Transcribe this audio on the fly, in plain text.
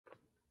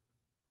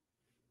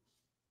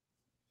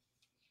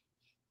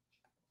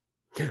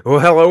Well,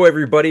 hello,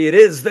 everybody. It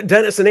is the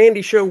Dennis and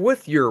Andy Show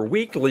with your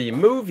weekly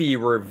movie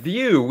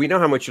review. We know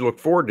how much you look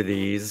forward to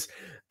these.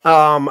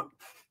 Um,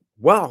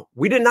 well,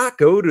 we did not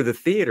go to the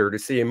theater to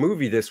see a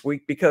movie this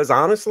week because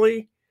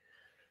honestly,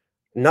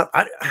 not.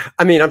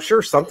 I mean, I'm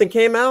sure something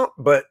came out,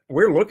 but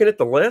we're looking at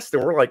the list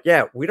and we're like,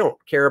 yeah, we don't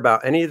care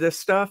about any of this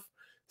stuff.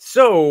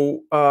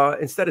 So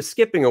instead of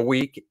skipping a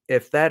week,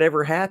 if that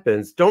ever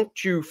happens,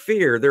 don't you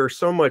fear. There's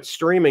so much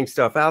streaming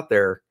stuff out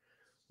there.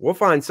 We'll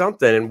find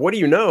something. And what do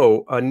you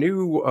know? A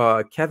new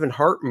Kevin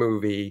Hart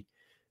movie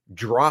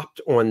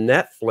dropped on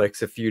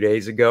Netflix a few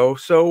days ago.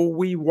 So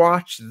we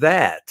watched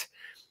that.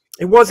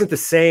 It wasn't the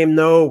same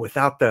though,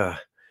 without the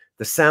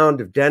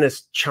sound of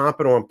Dennis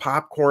chomping on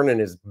popcorn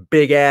and his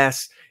big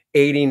ass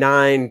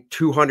 89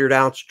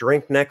 200-ounce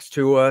drink next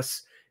to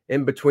us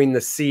in between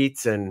the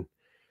seats and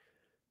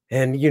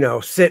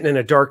sitting in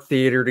a dark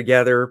theater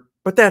together.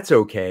 But that's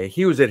okay.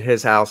 He was at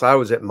his house, I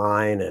was at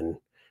mine, and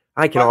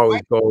I can My, my,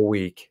 always go a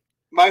week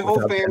my whole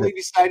without family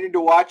Dennis. decided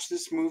to watch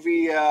this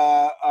movie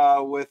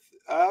with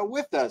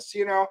us.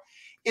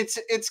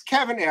 It's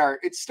Kevin Hart.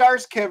 It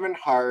stars Kevin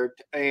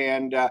Hart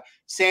and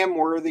Sam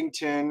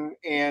Worthington,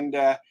 and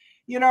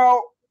you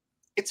know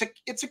it's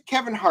a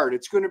Kevin Hart.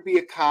 It's going to be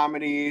a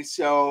comedy,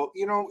 so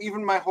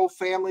even my whole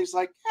family's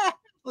like,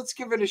 let's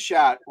give it a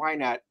shot. Why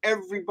not?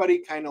 Everybody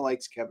kind of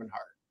likes Kevin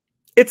Hart.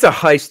 It's a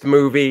heist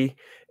movie.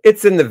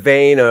 It's in the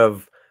vein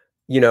of,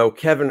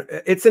 Kevin.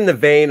 It's in the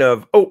vein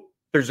of, oh,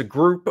 there's a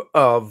group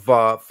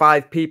of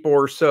five people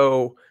or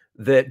so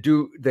that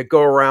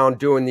go around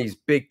doing these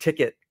big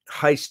ticket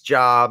heist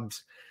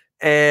jobs,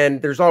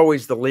 and there's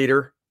always the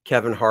leader,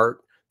 Kevin Hart.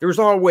 There's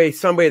always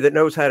somebody that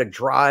knows how to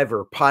drive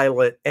or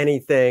pilot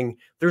anything.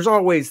 There's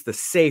always the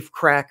safe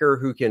cracker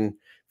who can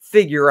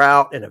figure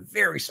out in a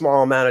very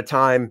small amount of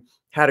time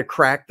how to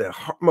crack the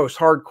most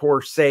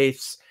hardcore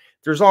safes.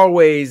 There's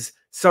always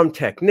some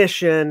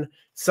technician,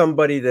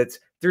 somebody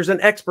there's an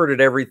expert at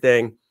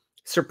everything.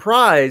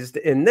 Surprised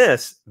in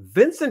this,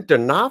 Vincent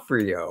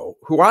D'Onofrio,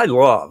 who I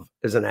love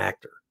as an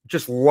actor,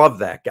 just love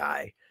that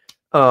guy.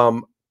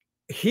 Um,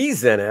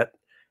 he's in it,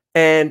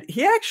 and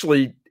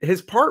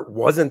his part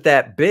wasn't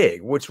that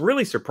big, which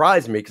really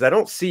surprised me because I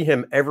don't see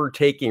him ever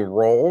taking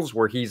roles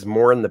where he's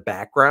more in the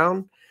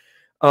background.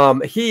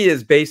 He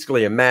is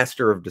basically a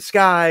master of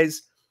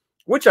disguise,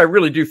 which I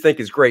really do think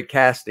is great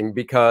casting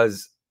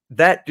because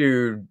that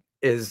dude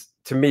is,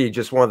 to me,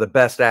 just one of the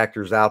best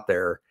actors out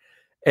there.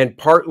 And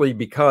partly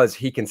because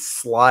he can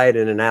slide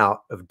in and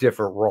out of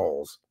different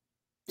roles.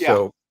 Yeah.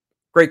 So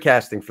great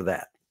casting for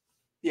that.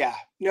 Yeah,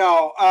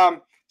 no.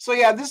 So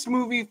yeah, this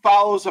movie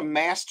follows a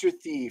master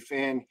thief,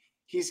 and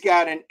he's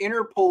got an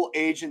Interpol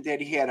agent that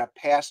he had a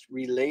past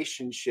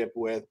relationship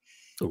with,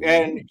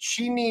 and Ooh.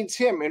 she needs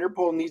him.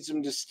 Interpol needs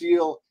him to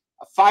steal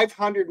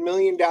 $500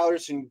 million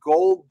in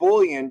gold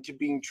bullion to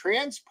being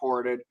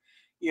transported,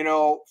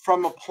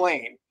 from a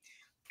plane.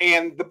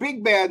 And the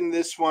big bad in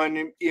this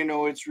one,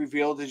 it's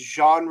revealed is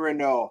Jean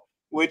Reno,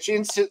 which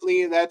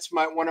instantly that's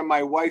one of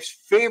my wife's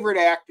favorite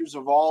actors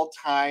of all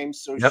time.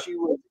 So Yep. she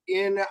was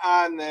in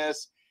on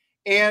this.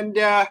 And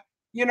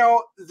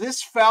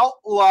this felt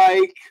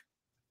like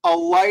a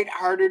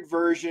lighthearted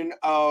version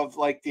of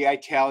like the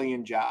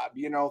Italian Job,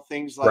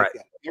 things like Right.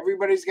 that.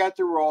 Everybody's got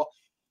their role.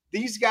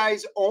 These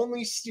guys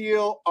only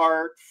steal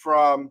art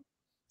from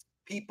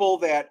people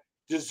that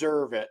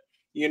deserve it,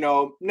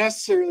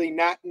 necessarily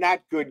not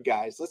good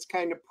guys. Let's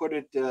kind of put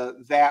it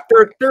that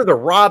way. They're the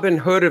Robin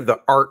Hood of the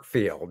art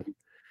field.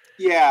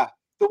 Yeah.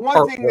 The one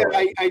Art thing that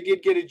world. I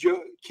did get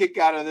a kick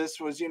out of this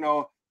was,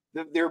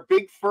 their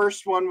big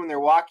first one when they're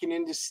walking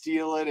in to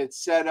steal it.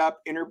 It's set up,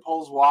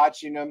 Interpol's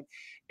watching them,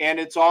 and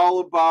it's all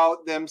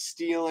about them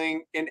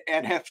stealing an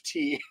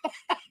NFT.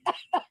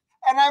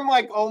 And I'm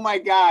like, oh my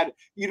God,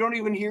 you don't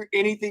even hear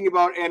anything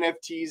about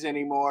NFTs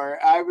anymore.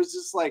 I was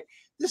just like,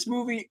 this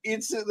movie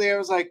instantly, I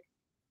was like,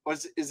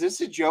 is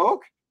this a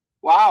joke?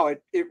 Wow,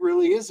 it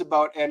really is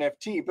about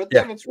NFT, but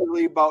Yeah. then it's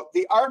really about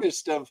the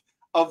artist of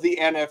the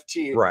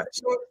NFT. Right.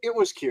 So it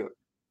was cute.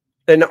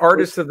 And the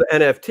artist of the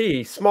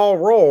NFT, small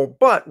role,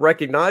 but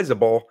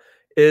recognizable,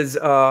 is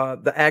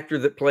the actor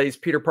that plays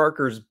Peter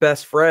Parker's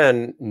best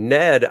friend,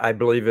 Ned, I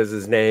believe is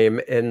his name,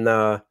 in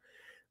the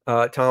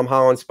Tom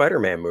Holland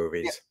Spider-Man Yeah,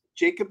 movies.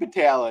 Jacob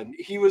Batalon.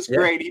 He was Yeah.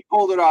 great. He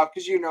pulled it off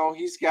because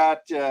he's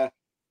got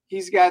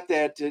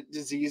that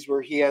disease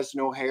where he has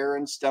no hair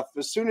and stuff.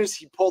 As soon as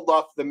he pulled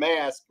off the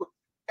mask,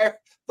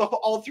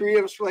 all three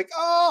of us were like,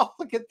 "Oh,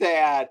 look at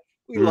that!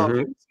 We love Hmm.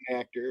 him as an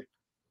actor."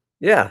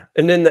 Yeah.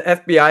 And then the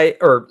FBI,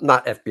 or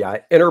not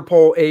FBI,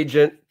 Interpol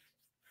agent,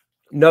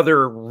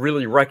 another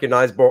really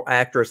recognizable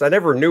actress. I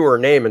never knew her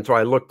name until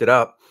I looked it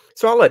up.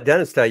 So I'll let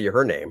Dennis tell you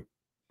her name.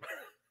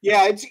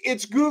 Yeah,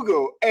 it's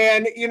Gugu,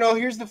 and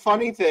here's the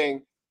funny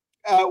thing.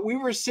 We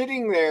were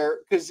sitting there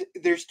because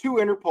there's two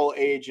Interpol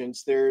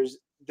agents. There's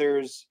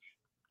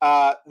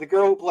the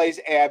girl who plays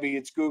Abby.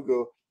 It's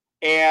Gugu,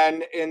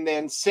 and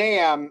then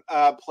Sam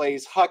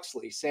plays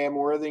Huxley, Sam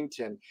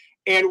Worthington,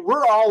 and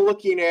we're all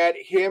looking at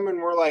him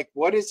and we're like,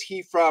 "What is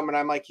he from?" And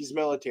I'm like, "He's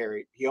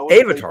military. He always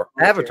plays Avatar.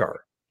 military."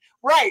 Avatar.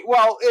 Right.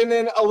 Well, and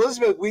then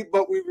Elizabeth, we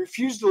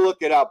refuse to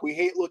look it up. We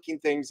hate looking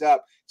things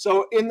up.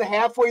 So in the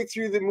halfway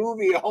through the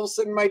movie, all of a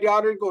sudden my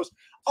daughter goes,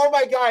 "Oh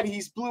my God,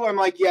 he's blue." I'm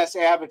like, "Yes,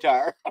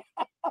 Avatar."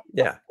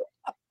 Yeah.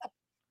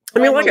 I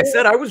And mean, I'm like like, I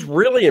said, I was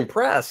really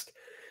impressed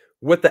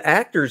with the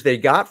actors they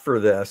got for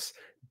this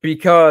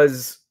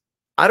because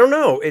I don't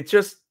know, it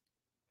just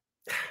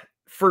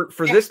for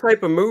yeah, this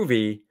type of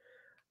movie,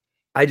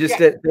 I just yeah,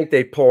 didn't think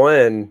they'd pull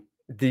in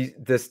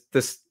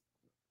this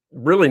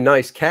really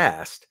nice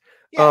cast.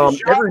 yeah.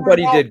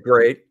 Everybody did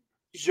great.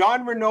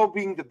 Jean Reno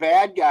being the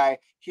bad guy,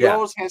 he Yeah,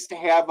 always has to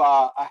have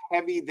a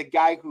heavy, the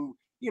guy who,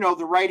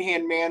 the right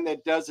hand man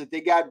that does it.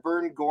 They got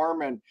Vern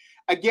Gorman.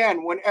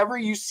 Again, whenever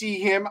you see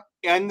him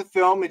in the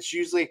film, it's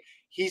usually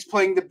he's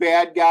playing the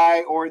bad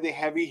guy or the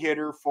heavy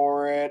hitter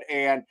for it.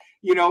 And,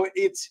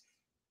 it's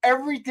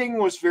everything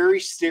was very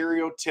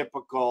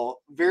stereotypical.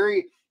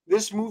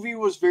 This movie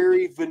was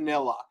very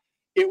vanilla.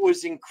 It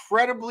was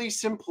incredibly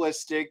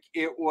simplistic.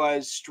 It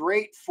was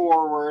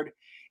straightforward.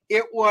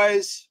 It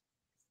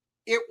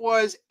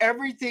was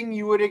everything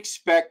you would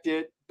expect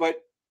it,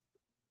 but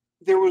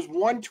there was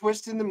one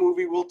twist in the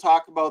movie. We'll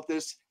talk about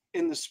this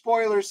in the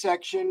spoiler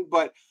section,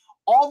 but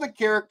all the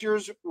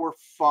characters were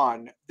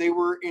fun. They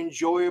were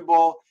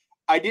enjoyable.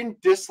 I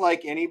didn't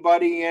dislike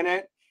anybody in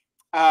it.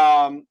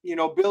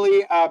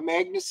 Billy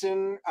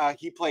Magnuson,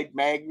 he played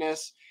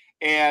Magnus,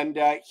 and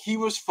he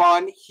was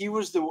fun. He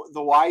was the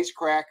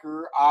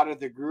wisecracker out of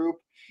the group,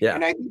 yeah,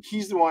 and I think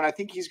he's the one. I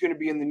think he's going to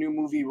be in the new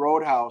movie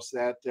Roadhouse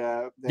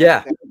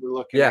yeah, that we're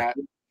looking yeah, at.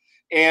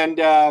 And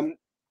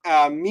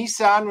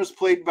Misan was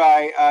played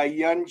by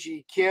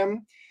Yoon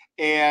Kim,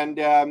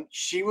 and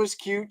she was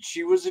cute.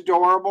 She was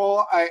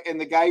adorable. And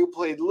the guy who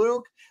played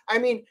Luke. I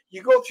mean,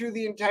 you go through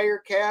the entire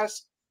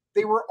cast;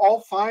 they were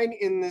all fine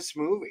in this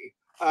movie.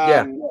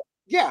 yeah.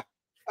 Yeah,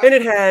 And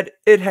it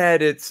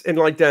had its and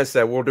like Dennis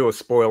said, we'll do a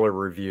spoiler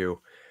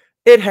review.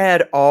 It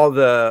had all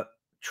the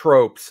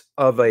tropes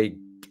of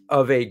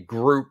a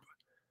group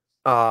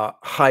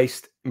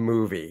heist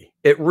movie.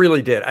 It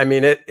really did. I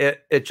mean,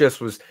 it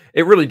just was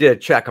it really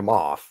did check them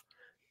off.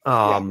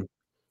 yeah, Um,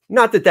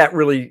 not that that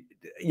really,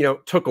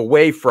 took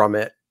away from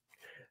it.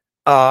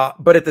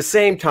 But at the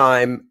same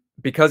time,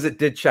 because it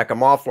did check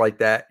them off like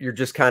that, you're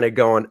just kind of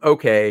going,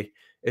 okay,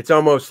 it's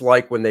almost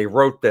like when they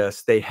wrote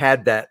this, they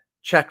had that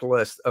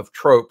checklist of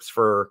tropes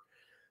for,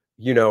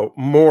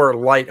 more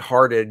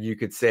lighthearted, you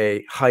could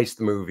say, heist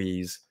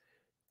movies.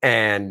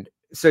 And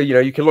so,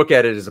 you can look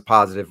at it as a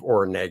positive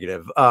or a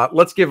negative.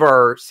 Let's give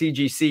our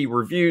CGC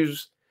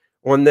reviews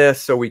on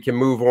this so we can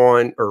move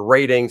on, or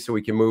rating, so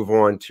we can move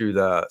on to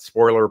the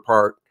spoiler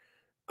part.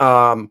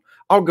 Um,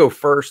 I'll go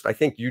first. I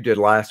think you did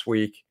last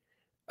week.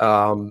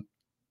 Um,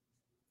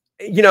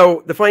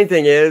 the funny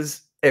thing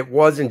is, it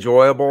was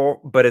enjoyable,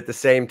 but at the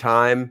same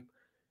time,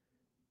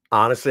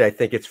 honestly, I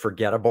think it's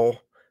forgettable.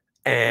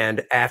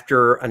 And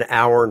after an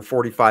hour and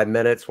 45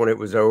 minutes, when it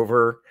was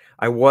over,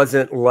 I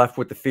wasn't left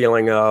with the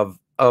feeling of,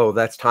 oh,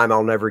 that's time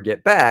I'll never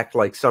get back,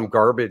 like some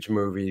garbage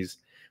movies.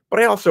 But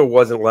I also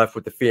wasn't left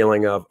with the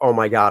feeling of, oh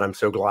my God, I'm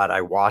so glad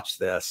I watched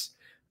this.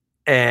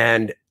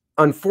 And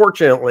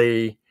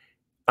unfortunately,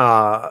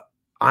 uh,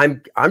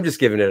 I'm just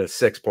giving it a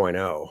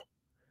 6.0.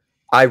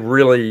 I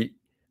really,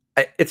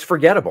 it's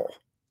forgettable.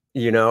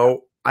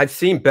 I've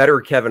seen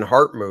better Kevin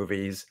Hart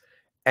movies,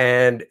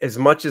 and as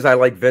much as I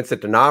like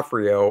Vincent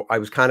D'Onofrio, I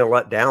was kind of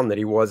let down that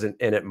he wasn't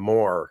in it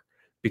more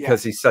yeah,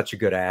 because he's such a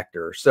good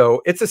actor.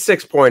 So it's a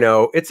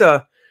 6.0.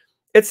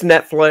 It's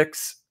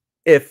Netflix.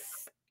 If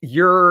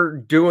you're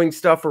doing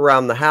stuff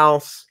around the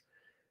house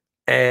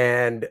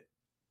and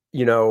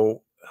you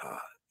know uh,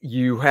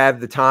 you have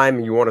the time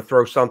and you want to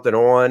throw something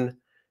on,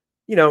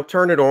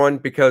 turn it on,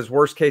 because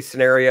worst case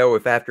scenario,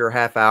 if after a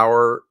half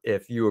hour,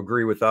 if you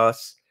agree with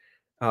us,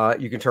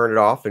 you can turn it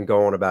off and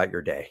go on about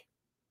your day.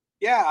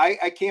 yeah.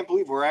 I can't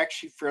believe we're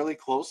actually fairly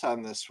close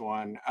on this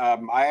one.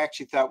 I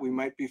actually thought we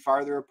might be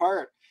farther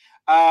apart.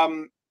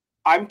 Um,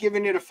 I'm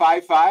giving it a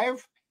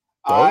 5.5.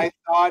 Oh, I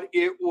thought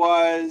it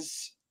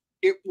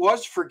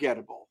was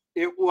forgettable.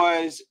 It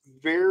was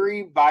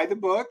very by the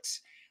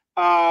books.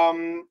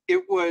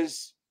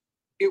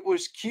 It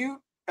was cute.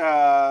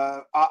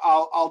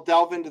 I'll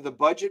delve into the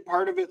budget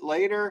part of it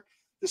later.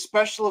 The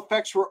special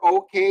effects were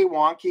okay,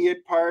 wonky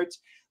at parts.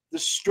 The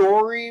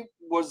story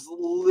was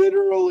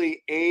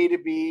literally A to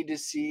B to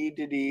C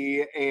to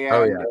D,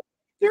 oh and yeah,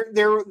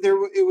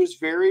 it was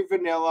very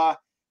vanilla.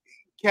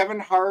 Kevin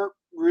Hart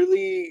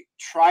really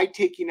tried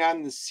taking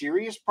on the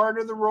serious part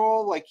of the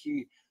role, like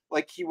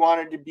he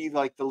wanted to be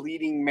like the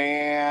leading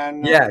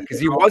man. yeah, because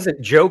he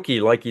wasn't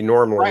jokey like he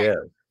normally Right.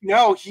 is.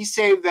 No, he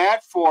saved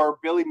that for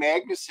Billy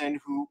Magnuson,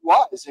 who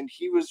was, and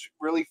he was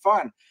really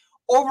fun.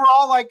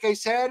 Overall, like I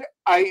said,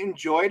 I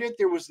enjoyed it.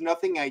 There was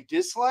nothing I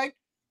disliked.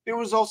 There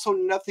was also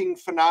nothing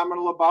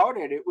phenomenal about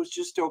it. It was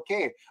just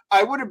okay.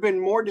 I would have been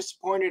more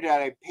disappointed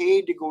had I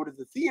paid to go to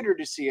the theater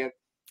to see it.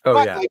 Oh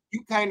But yeah, like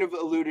you kind of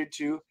alluded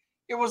to,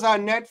 it was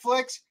on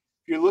Netflix.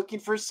 If you're looking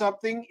for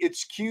something,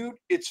 it's cute,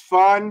 it's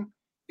fun,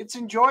 it's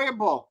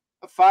enjoyable.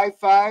 A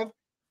 5.5.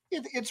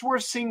 It's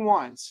worth seeing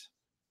once.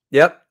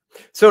 yep.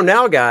 So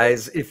now,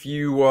 guys, if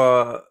you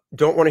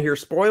don't want to hear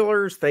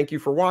spoilers, thank you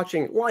for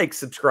watching. Like,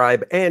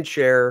 subscribe, and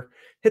share.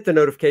 Hit the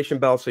notification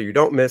bell so you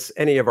don't miss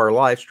any of our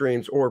live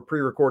streams or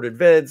pre-recorded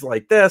vids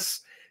like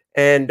this.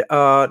 And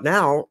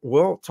now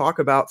we'll talk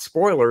about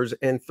spoilers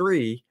in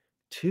 3,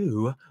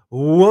 2,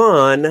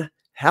 1.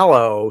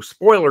 Hello,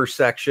 spoiler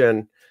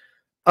section.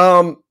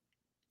 Um,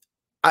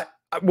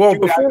 well,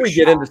 Dude, I before was we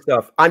get into shocked.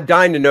 stuff, I'm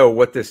dying to know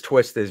what this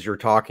twist is you're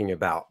talking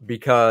about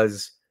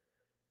because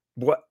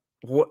what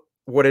what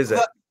what is it?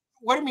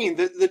 What do you mean?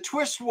 The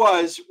twist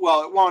was,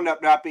 well, it wound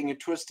up not being a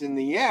twist in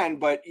the end,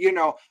 but you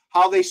know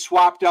how they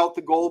swapped out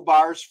the gold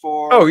bars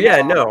Oh, for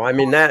yeah, no, I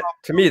mean, that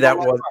to me, that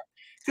was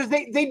because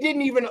they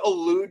didn't even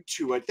allude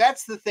to it.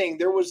 That's the thing.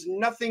 There was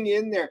nothing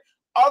in there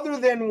other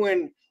than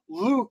when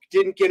Luke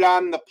didn't get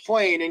on the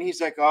plane and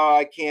he's like, "Oh,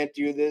 I can't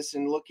do this,"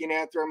 and looking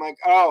at her, I'm like,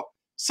 "Oh,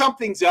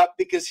 something's up,"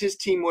 because his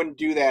team wouldn't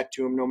do that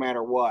to him no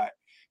matter what.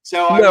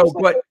 So I no, was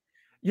like, but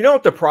you know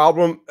what the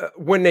problem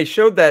when they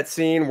showed that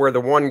scene where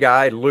the one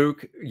guy,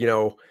 Luke,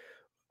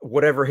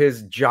 whatever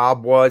his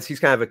job was, he's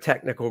kind of a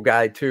technical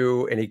guy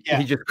too, and he "Yeah,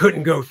 he just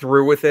couldn't go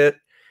through with it.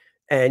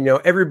 And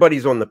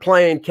everybody's on the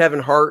plane.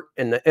 Kevin Hart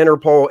and the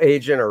Interpol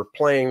agent are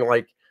playing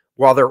like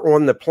while they're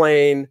on the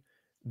plane,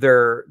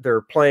 they're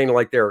playing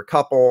like they're a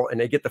couple, and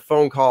they get the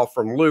phone call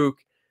from Luke,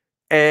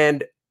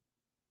 and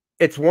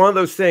it's one of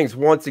those things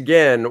once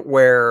again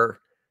where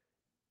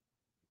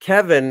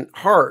Kevin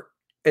Hart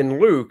and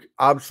Luke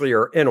obviously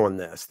are in on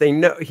this. They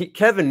know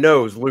Kevin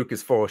knows Luke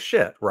is full of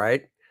shit,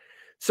 right?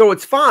 So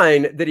it's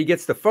fine that he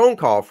gets the phone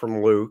call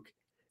from Luke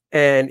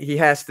and he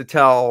has to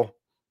tell,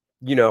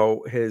 the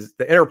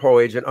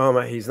Interpol agent,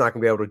 he's not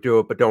gonna be able to do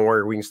it, but don't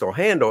worry, we can still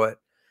handle it.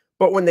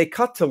 But when they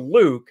cut to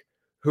Luke,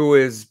 who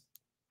is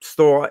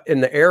still in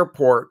the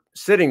airport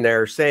sitting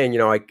there saying,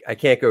 I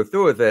can't go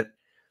through with it,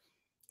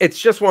 it's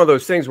just one of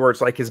those things where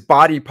it's like his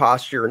body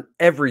posture and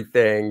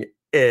everything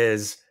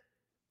is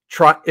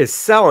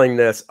selling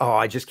this. Oh,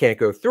 I just can't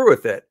go through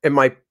with it. And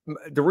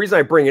the reason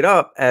I bring it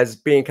up as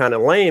being kind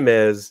of lame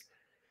is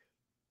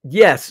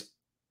yes,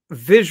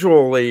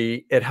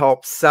 visually it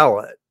helps sell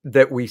it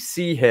that we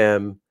see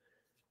him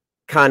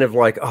kind of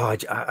like, oh,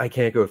 I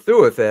can't go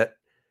through with it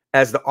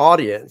as the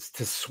audience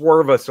to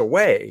swerve us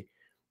away.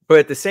 But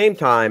at the same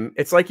time,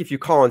 it's like if you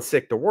call in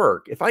sick to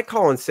work. If I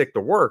call in sick to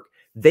work,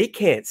 they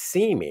can't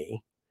see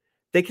me.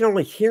 They can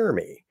only hear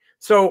me.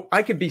 So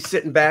I could be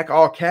sitting back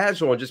all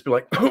casual and just be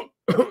like,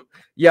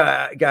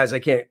 yeah, guys, I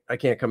can't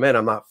come in.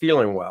 I'm not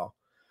feeling well.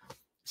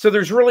 So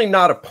there's really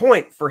not a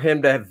point for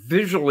him to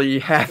visually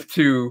have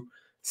to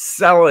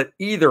sell it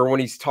either when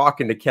he's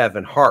talking to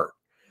Kevin Hart.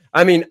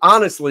 I mean,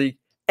 honestly,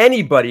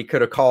 anybody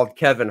could have called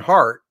Kevin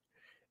Hart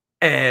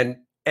and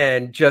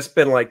just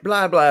been like,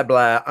 blah, blah,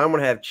 blah. I'm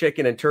gonna have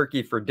chicken and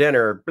turkey for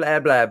dinner, blah,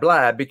 blah,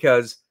 blah,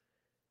 because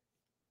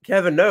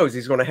Kevin knows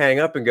he's gonna hang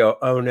up and go,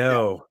 oh yeah."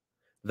 no,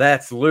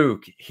 that's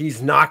Luke.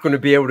 He's not going to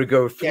be able to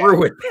go Yeah,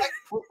 through it.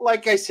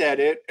 like I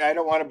said, I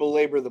don't want to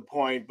belabor the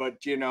point,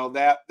 but you know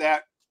that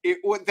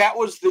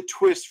was the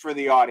twist for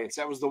the audience.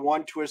 That was the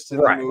one twist in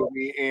the Right.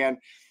 movie, and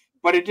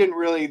but it didn't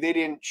really. They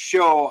didn't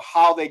show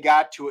how they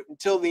got to it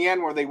until the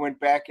end, where they went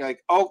back. You're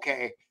like,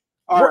 okay,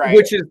 all right,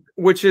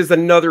 Which is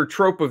another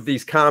trope of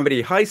these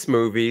comedy heist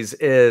movies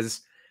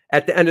is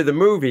at the end of the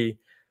movie,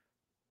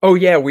 oh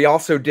yeah, we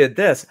also did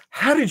this.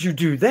 How did you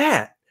do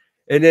that?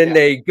 And then yeah,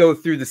 they go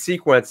through the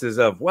sequences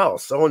of, well,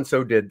 so and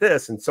so did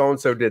this and so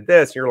did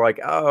this. And you're like,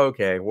 oh,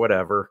 okay,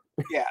 whatever.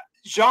 yeah.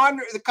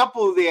 Genre. The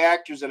couple of the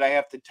actors that I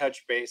have to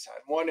touch base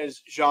on. One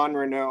is Jean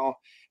Reno.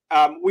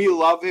 We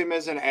love him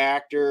as an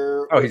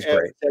actor. Oh, he's As I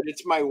great. said,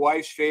 it's my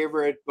wife's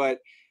favorite, but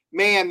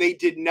man, they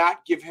did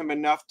not give him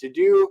enough to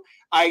do.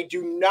 I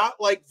do not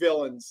like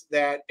villains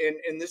that,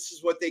 and this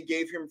is what they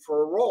gave him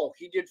for a role.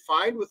 He did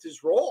fine with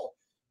his role,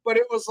 but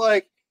it was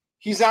like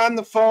he's on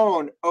the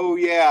phone. Oh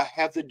yeah,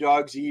 have the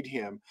dogs eat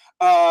him.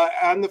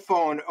 On the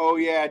phone. Oh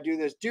yeah, do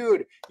this,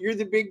 dude. You're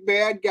the big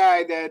bad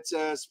guy that's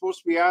supposed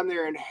to be on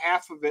there, and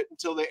half of it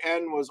until the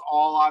end was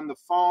all on the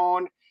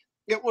phone.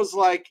 It was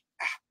like,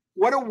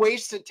 what a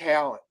waste of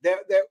talent. That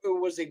it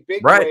was a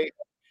big Right. waste.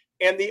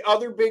 And the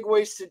other big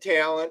waste of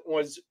talent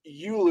was,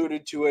 you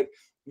alluded to it,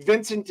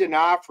 Vincent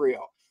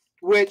D'Onofrio,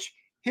 which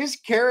his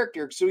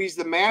character, so he's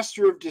the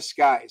master of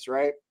disguise,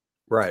 right?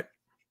 Right.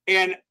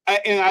 And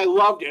I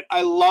loved it.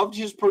 I loved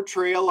his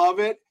portrayal of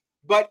it,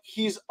 but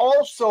he's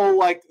also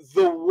like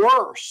the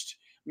worst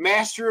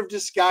master of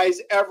disguise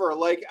ever,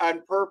 like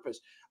on purpose.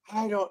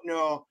 I don't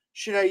know.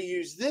 Should I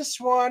use this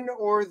one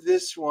or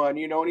this one?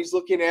 You know, and he's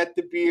looking at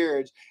the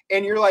beards,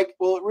 and you're like,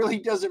 well, it really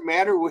doesn't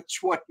matter which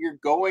one you're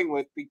going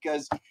with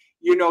because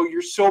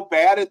you're so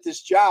bad at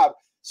this job.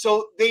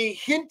 So they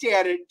hint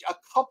at it a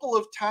couple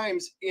of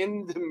times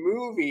in the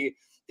movie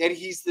that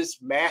he's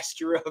this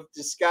master of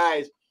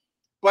disguise,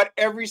 but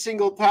every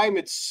single time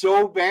it's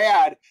so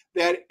bad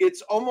that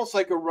it's almost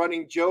like a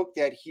running joke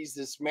that he's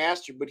this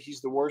master, but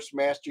he's the worst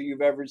master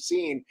you've ever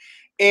seen.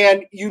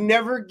 And you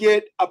never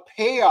get a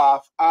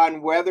payoff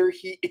on whether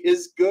he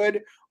is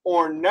good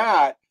or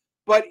not.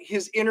 but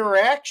his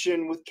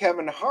interaction with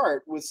Kevin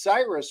Hart, with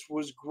Cyrus,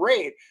 was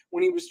great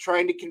when he was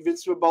trying to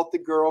convince him about the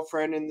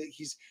girlfriend, and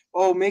he's,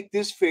 oh, make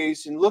this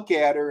face and look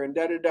at her and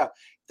da da da.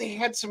 They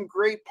had some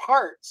great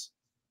parts,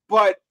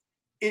 but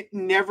it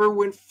never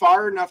went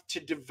far enough to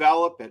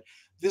develop it.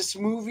 This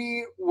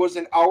movie was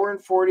an hour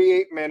and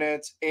 48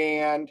 minutes,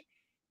 and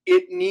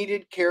it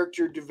needed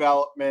character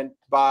development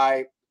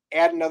by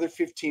add another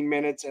 15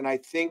 minutes, and I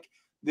think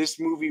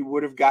this movie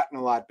would have gotten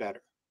a lot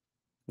better.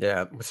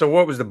 Yeah. So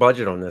what was the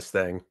budget on this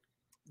thing?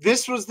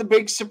 This was the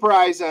big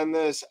surprise on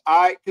this.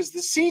 Because the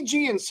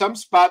CG in some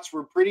spots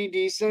were pretty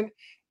decent,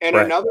 and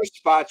in Right. other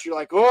spots you're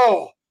like,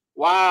 oh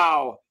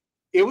wow,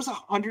 it was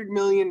 $100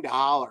 million,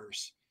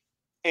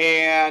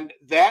 and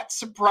that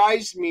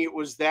surprised me. It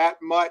was that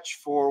much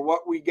for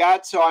what we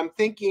got. So I'm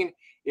thinking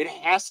it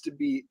has to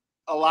be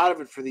a lot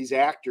of it for these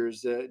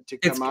actors to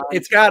come on.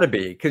 It's got to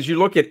be, because you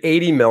look at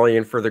 80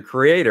 million for the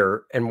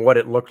creator and what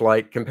it looked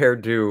like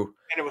compared to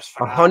And it was a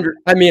phenomenal. hundred.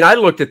 I mean, I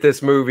looked at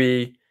this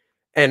movie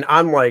and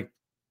I'm like,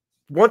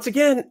 once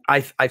again,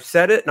 I've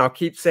said it and I'll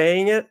keep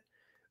saying it.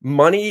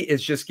 Money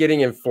is just getting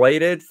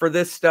inflated for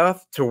this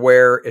stuff to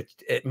where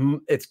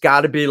it's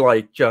got to be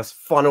like just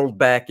funneled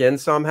back in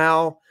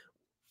somehow.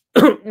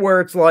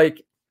 Where it's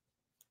like,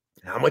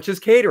 how much is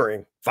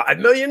catering? $5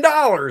 million.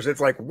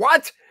 It's like,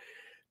 what?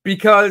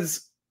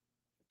 Because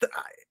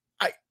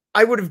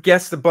I would have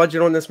guessed the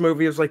budget on this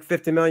movie was like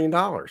 $50 million.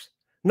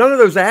 None of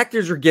those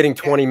actors are getting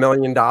 $20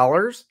 million,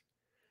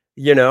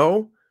 you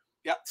know?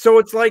 Yeah. So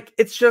it's like,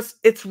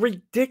 it's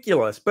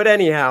ridiculous. But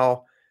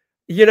anyhow,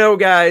 you know,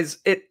 guys,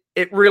 it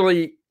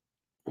really,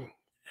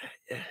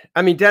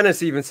 I mean,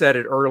 Dennis even said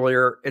it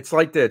earlier. It's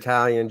like the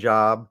Italian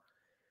Job.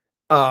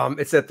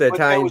 It's that the But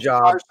that Italian was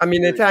Job. far I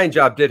mean, the superior. Italian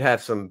Job did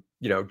have some,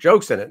 you know,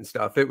 jokes in it and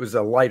stuff. It was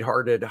a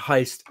lighthearted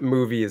heist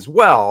movie as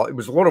well. It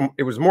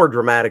was more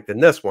dramatic than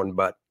this one,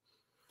 but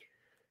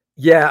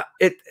yeah,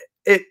 it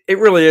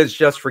really is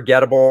just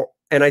forgettable.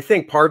 And I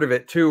think part of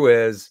it too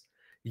is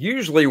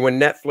usually when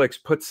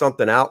Netflix puts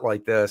something out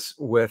like this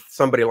with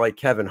somebody like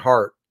Kevin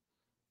Hart,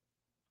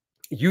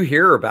 you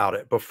hear about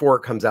it before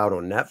it comes out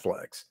on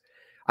Netflix.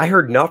 I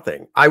heard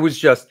nothing. I was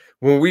just,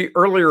 when we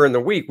earlier in the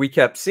week, we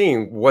kept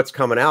seeing what's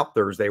coming out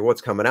Thursday,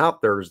 what's coming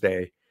out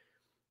Thursday.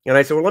 And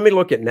I said, well, let me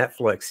look at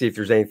Netflix, see if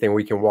there's anything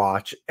we can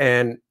watch.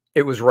 And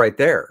it was right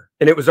there.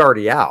 And it was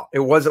already out. It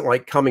wasn't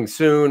like coming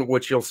soon,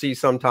 which you'll see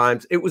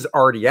sometimes. It was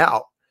already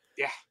out.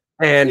 Yeah.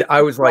 And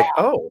I was like,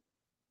 oh.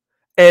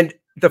 And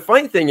the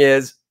funny thing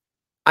is,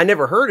 I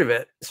never heard of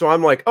it. So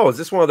I'm like, oh, is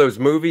this one of those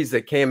movies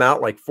that came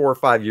out like 4 or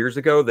 5 years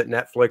ago that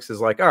Netflix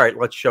is like, all right,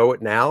 let's show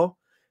it now?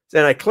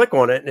 Then I click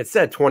on it and it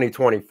said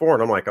 2024.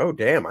 And I'm like, oh,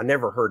 damn, I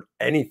never heard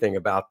anything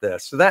about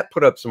this. So that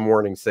put up some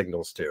warning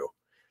signals too.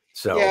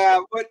 So yeah,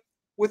 but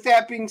with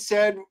that being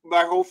said,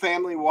 my whole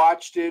family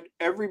watched it.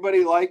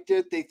 Everybody liked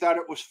it. They thought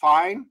it was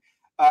fine.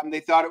 They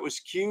thought it was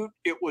cute.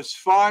 It was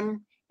fun.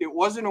 It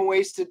wasn't a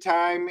waste of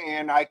time.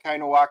 And I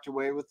kind of walked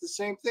away with the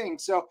same thing.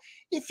 So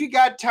if you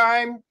got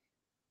time,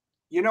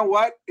 you know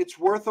what? It's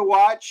worth a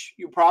watch.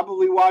 You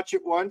probably watch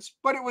it once,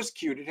 but it was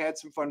cute. It had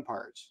some fun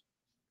parts.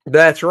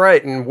 that's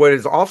right. And what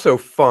is also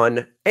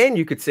fun, and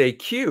you could say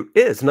cute,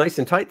 is Nice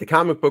and Tight, the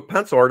comic book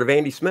pencil art of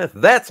Andy Smith.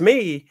 That's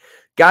me.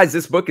 Guys,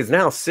 this book is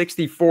now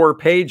 64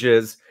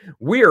 pages.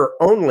 We are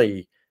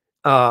only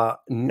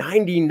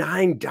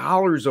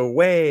 $99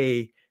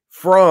 away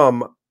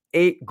from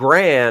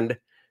 $8,000,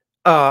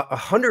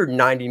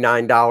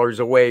 $199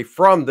 away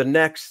from the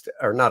next,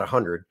 or not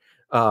 100,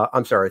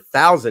 I'm sorry,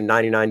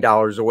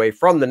 $1,099 away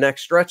from the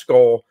next stretch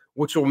goal,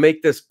 which will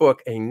make this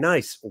book a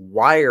nice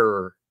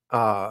wire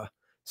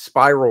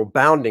spiral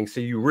bounding.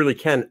 So you really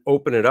can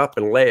open it up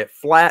and lay it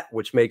flat,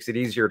 which makes it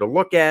easier to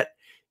look at,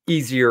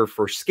 easier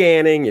for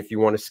scanning. If you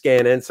want to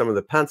scan in some of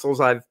the pencils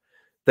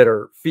that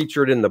are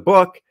featured in the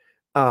book,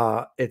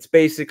 it's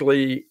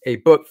basically a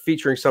book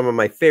featuring some of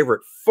my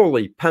favorite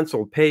fully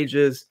penciled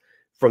pages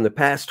from the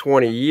past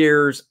 20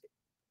 years.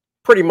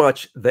 Pretty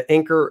much the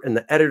inker and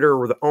the editor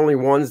were the only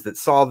ones that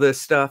saw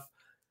this stuff.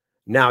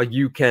 Now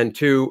you can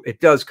too. It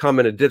does come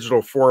in a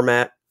digital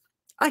format.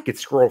 I could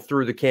scroll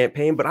through the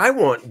campaign, but I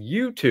want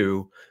you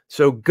to.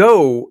 So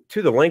go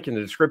to the link in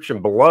the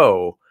description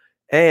below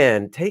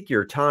and take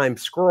your time,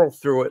 scroll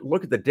through it,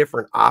 look at the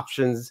different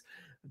options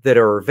that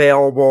are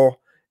available,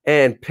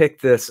 and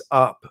pick this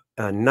up.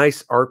 A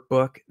nice art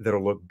book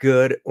that'll look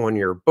good on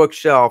your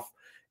bookshelf,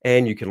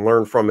 and you can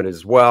learn from it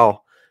as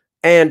well.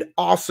 And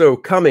also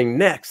coming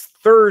next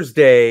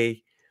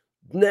Thursday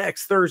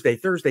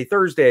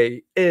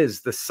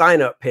is the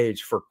sign-up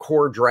page for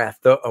Core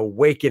Draft, The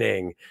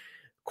Awakening.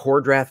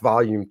 Core Draft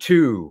Volume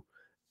 2,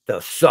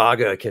 the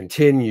saga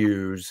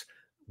continues.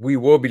 We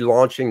will be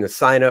launching the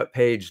sign-up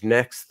page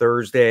next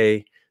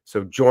Thursday,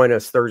 so join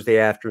us Thursday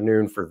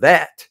afternoon for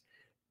that.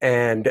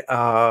 And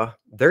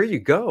there you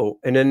go.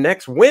 And then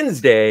next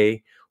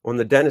Wednesday on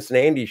the Dennis and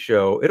Andy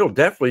show, it'll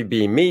definitely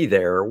be me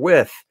there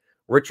with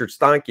Richard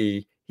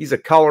Stanke. He's a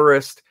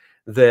colorist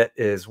that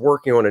is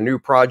working on a new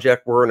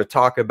project we're going to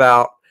talk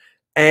about.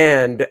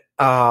 And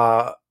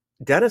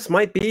Dennis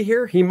might be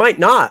here. He might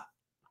not.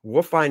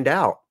 We'll find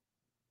out.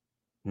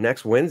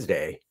 next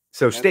Wednesday.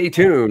 So That's stay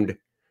cool.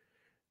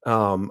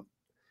 tuned.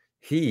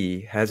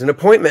 He has an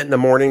appointment in the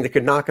morning that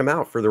could knock him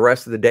out for the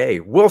rest of the day.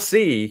 We'll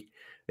see.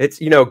 It's,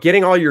 you know,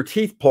 getting all your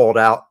teeth pulled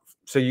out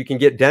so you can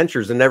get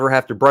dentures and never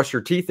have to brush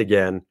your teeth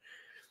again.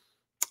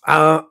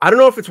 I don't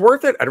know if it's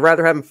worth it. I'd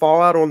rather have them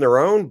fall out on their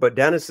own, but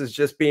Dennis is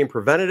just being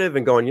preventative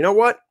and going, you know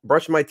what?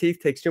 Brushing my teeth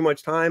takes too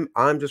much time.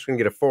 I'm just going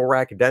to get a full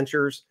rack of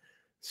dentures.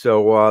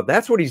 So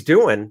that's what he's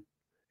doing.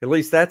 At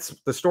least that's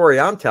the story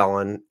I'm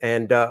telling.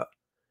 And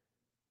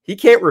he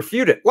can't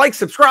refute it. Like,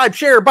 subscribe,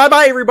 share.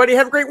 Bye-bye, everybody.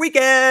 Have a great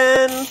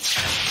weekend.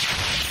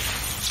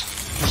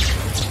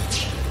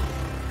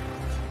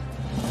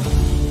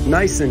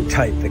 Nice and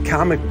Tight, the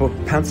comic book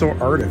pencil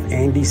art of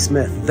Andy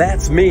Smith.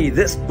 That's me.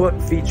 This book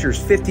features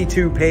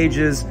 52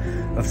 pages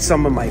of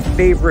some of my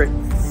favorite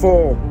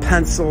full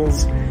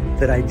pencils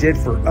that I did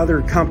for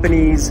other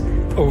companies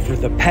over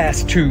the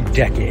past 2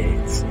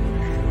 decades.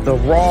 The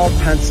raw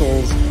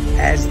pencils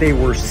as they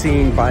were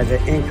seen by the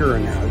inker,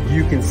 and now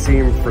you can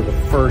see them for the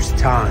first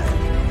time.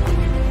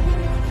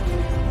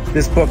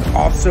 This book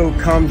also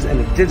comes in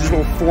a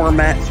digital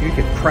format so you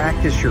can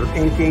practice your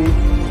inking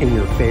in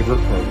your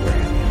favorite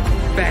program.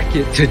 Back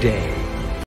it today.